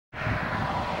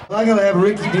I'm gonna have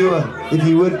Ricky do if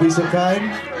he would be so kind,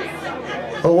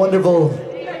 a wonderful,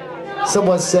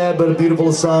 somewhat sad but a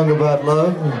beautiful song about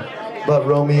love, about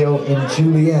Romeo and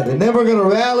Juliet. And then we're gonna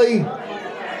rally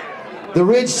the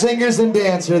rich singers and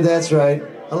dancer, that's right.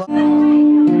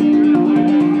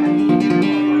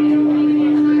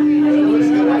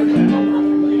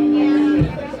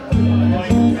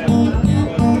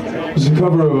 It's a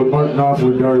cover of a Martin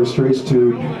Knopfler Dire Straits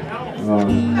tune.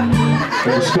 In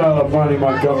the style of Ronnie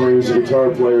Montgomery, who's a guitar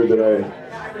player that I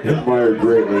admire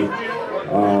greatly.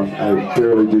 I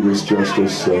barely do this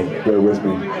justice, so bear with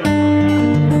me.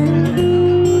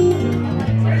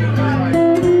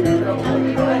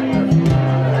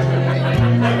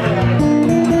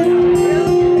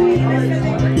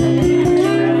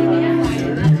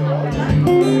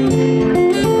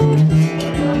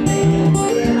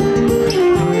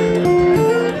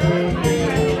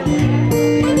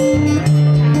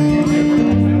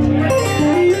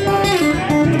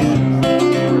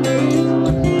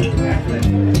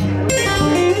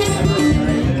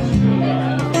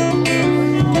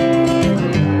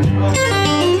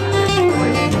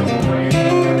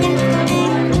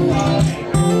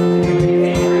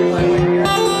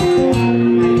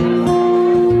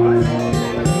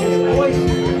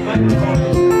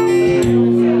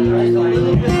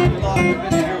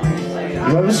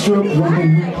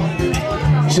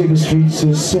 See the streets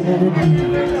of sin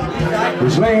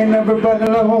was laying everybody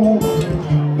low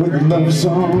with a love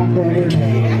song that it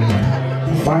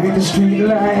made. Find the street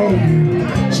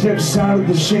light, steps out of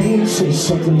the shade, say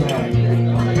something like,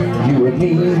 you and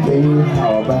me, baby,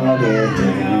 how about it?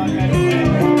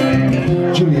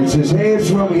 Juliet says, hey,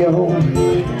 it's Romeo,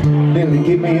 nearly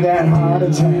give me that heart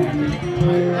attack.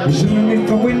 He's underneath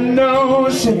the window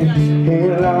saying, hey,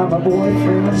 my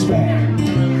boyfriend's back.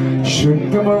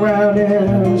 Shouldn't come around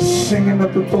here singing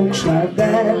up the folks like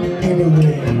that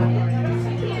anyway.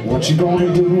 What you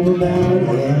gonna do about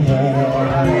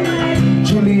it?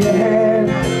 Juliet,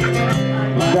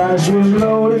 the dice was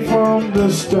loaded from the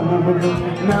start.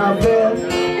 Now that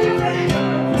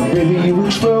baby you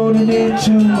exploded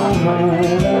into my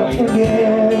heart, I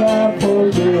forget.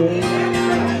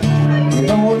 You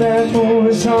know that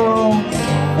movie song,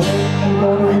 I'm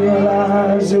gonna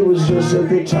realize it was just that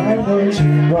the time was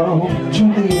wrong.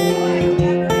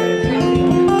 Juliet,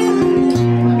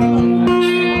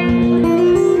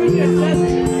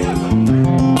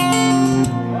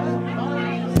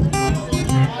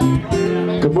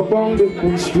 come up on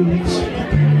different streets,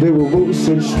 they were both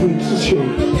such streets of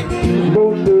shame,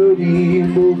 both dirty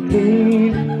and both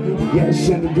clean. Yes,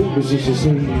 and the dream was just the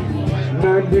same.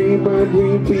 My dream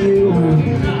for you.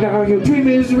 Now your dream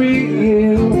is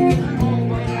real.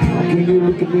 How can you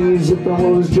look at me as if I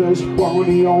was just one of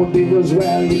your deals?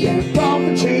 Well, you can't fall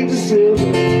for change of silver,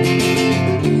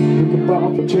 you can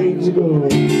fall for change of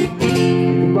gold, you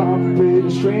can fall for pretty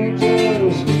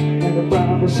strangers, and the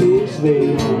promises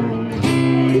they hold.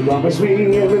 You promised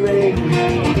me everything,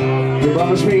 you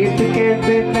promised me thick and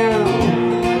thin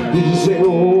now. You just say,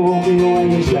 oh Romeo, I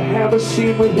used to have a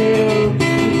scene with him.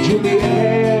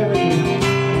 Juliet,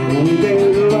 we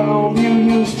made love, you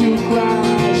used to cry.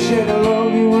 Said I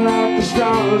love you like the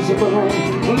stars above.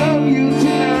 I love you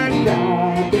tonight,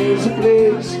 now there's a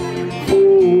place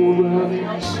for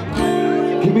us.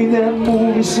 Give me that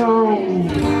movie song,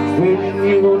 when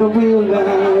you're gonna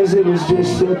realize it was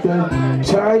just that the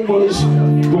time was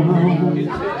wrong.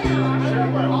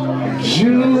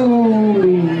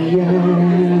 Juliet.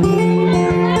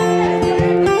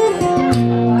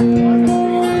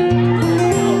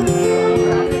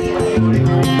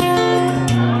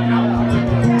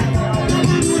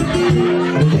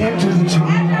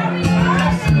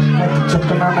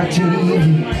 On my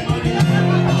TV,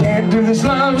 I can't do this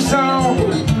love song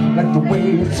like the way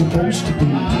it's supposed to be.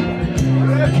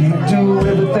 I can't do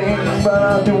everything, but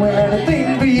I'll do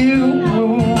anything for you.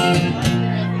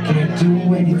 Can't do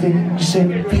anything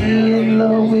except be in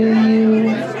love with you.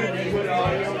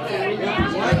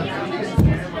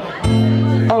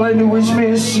 All I do is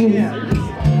miss you,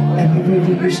 and we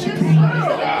really used to be.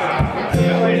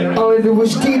 All I do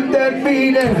is keep that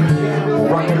beating,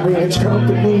 rockin' rich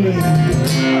company.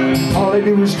 All I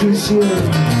do is kiss you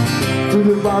through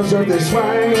the bars of this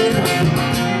wine.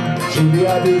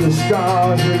 Juliet, I do the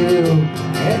stars with you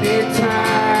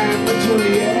anytime. But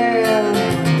Juliet,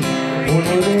 when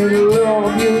we made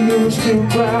love, you used to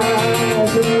cry. I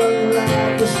said, look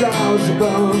like the stars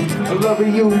above, I love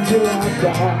you till I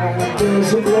die.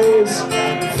 There's a place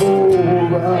for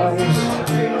us.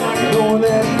 You know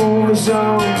that movie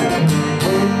song,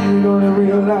 when you're gonna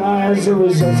realize it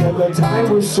was us at the time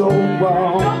was so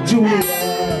wrong. Juliet.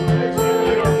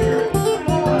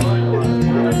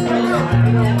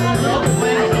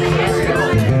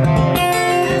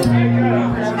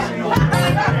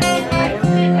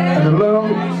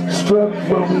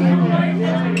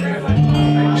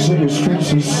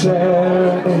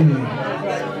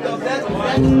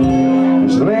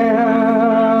 There's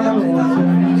land of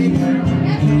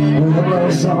with a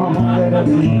love song that I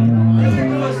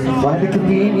read. Find a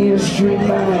convenient street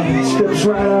light, steps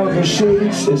right out of the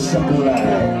shade, says something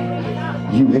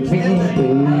like, you and me,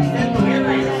 baby,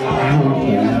 how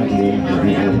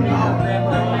about it?